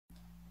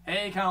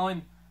Hey,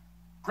 Colin.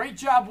 Great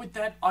job with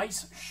that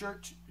ice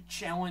shirt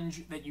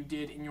challenge that you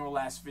did in your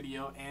last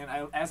video, and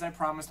as I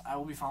promised, I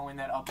will be following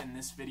that up in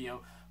this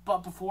video. But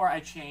before I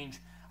change,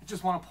 I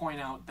just want to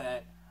point out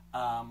that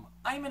I'm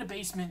in a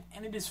basement,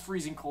 and it is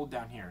freezing cold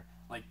down here.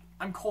 Like,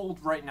 I'm cold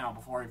right now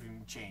before I've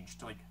even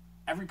changed. Like,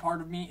 every part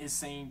of me is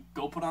saying,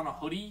 go put on a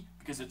hoodie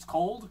because it's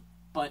cold,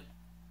 but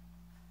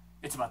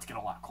it's about to get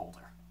a lot colder.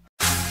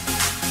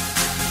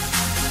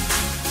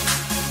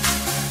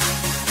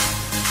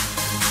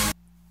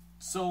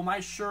 So my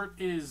shirt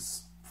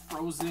is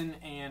frozen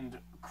and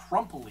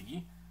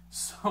crumply,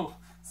 so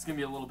it's gonna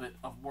be a little bit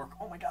of work.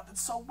 Oh my god,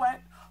 that's so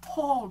wet.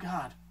 Oh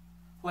god.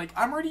 Like,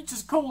 I'm already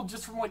just cold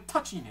just from, like,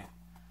 touching it.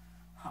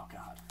 Oh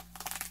god.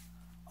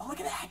 Oh,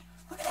 look at that.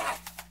 Look at that.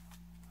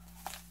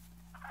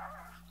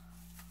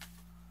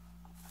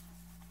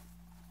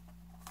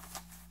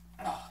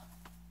 Oh.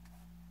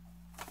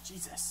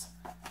 Jesus.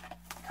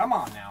 Come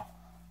on now.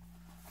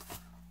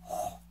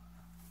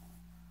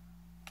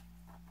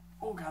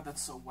 Oh god,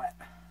 that's so wet.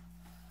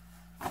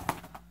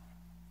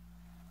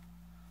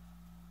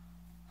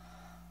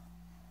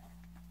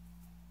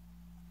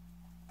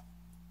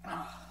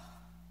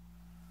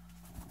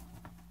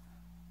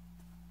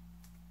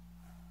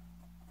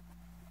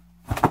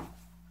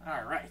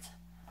 Alright.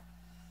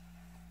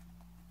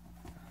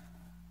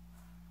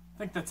 I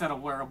think that's at a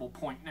wearable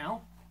point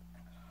now.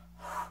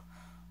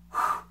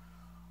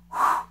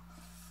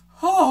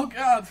 Oh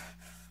god.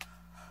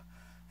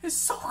 It's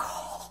so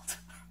cold.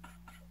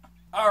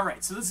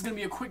 Alright, so this is going to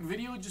be a quick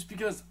video just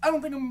because I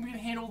don't think I'm going to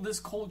handle this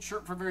cold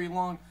shirt for very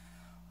long.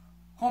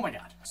 Oh my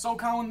god. So,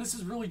 Colin, this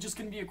is really just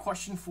going to be a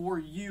question for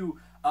you.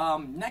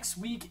 Next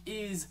week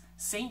is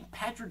St.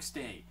 Patrick's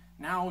Day.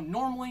 Now,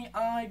 normally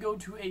I go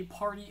to a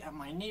party at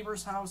my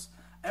neighbor's house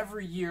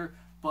every year,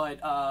 but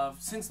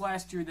since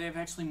last year they've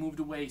actually moved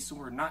away, so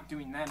we're not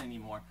doing that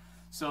anymore.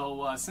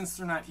 So, since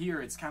they're not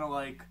here, it's kind of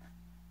like,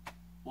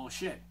 well,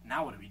 shit,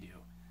 now what do we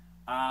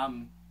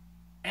do?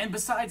 And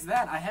besides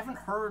that, I haven't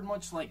heard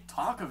much, like,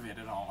 talk of it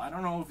at all. I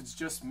don't know if it's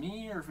just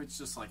me or if it's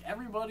just, like,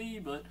 everybody,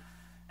 but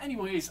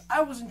anyways,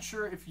 I wasn't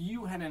sure if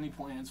you had any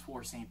plans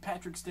for St.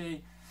 Patrick's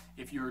Day,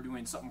 if you were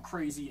doing something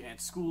crazy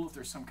at school, if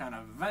there's some kind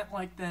of event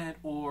like that,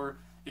 or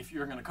if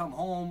you're going to come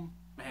home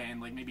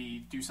and, like,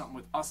 maybe do something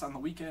with us on the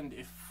weekend,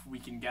 if we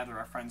can gather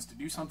our friends to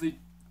do something.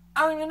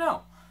 I don't even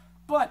know.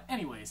 But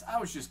anyways, I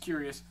was just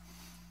curious.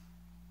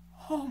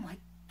 Oh my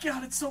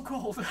god, it's so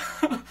cold.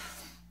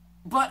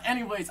 But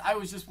anyways, I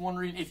was just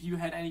wondering if you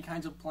had any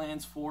kinds of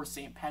plans for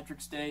St.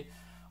 Patrick's Day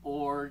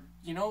or,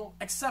 you know,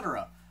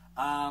 etc.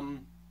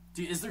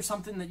 Is there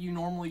something that you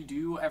normally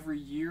do every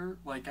year?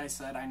 Like I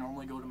said, I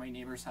normally go to my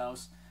neighbor's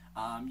house.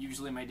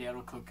 Usually my dad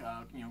will cook,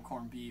 you know,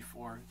 corned beef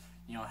or,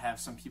 you know, have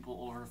some people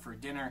over for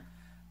dinner.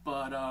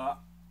 But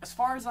as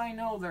far as I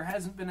know, there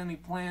hasn't been any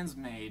plans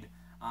made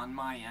on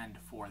my end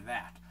for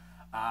that.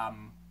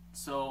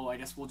 So I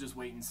guess we'll just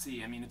wait and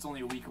see. I mean, it's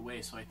only a week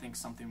away, so I think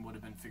something would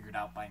have been figured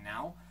out by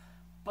now.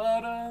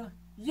 But,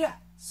 yeah,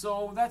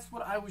 so that's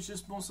what I was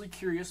just mostly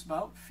curious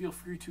about. Feel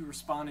free to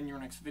respond in your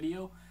next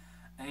video.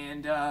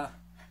 And, I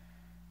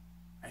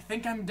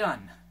think I'm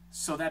done.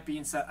 So that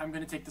being said, I'm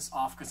going to take this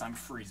off because I'm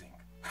freezing.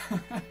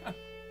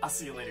 I'll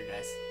see you later,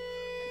 guys.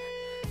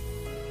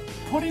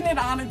 Putting it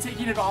on and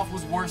taking it off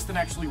was worse than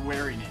actually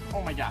wearing it.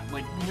 Oh my god,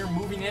 like, when you're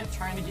moving it,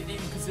 trying to get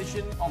it in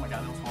position, oh my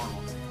god, that was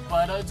horrible.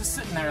 But, just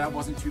sitting there, that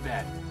wasn't too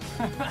bad.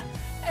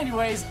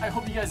 Anyways, I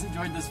hope you guys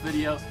enjoyed this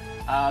video.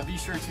 Be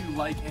sure to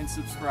like and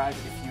subscribe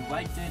if you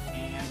liked it,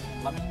 and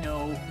let me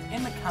know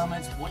in the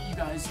comments what you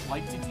guys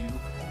like to do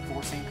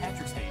for St.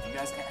 Patrick's Day. Do you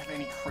guys have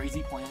any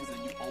crazy plans that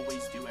you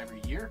always do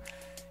every year?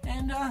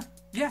 And,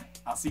 yeah,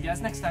 I'll see you guys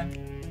next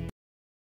time.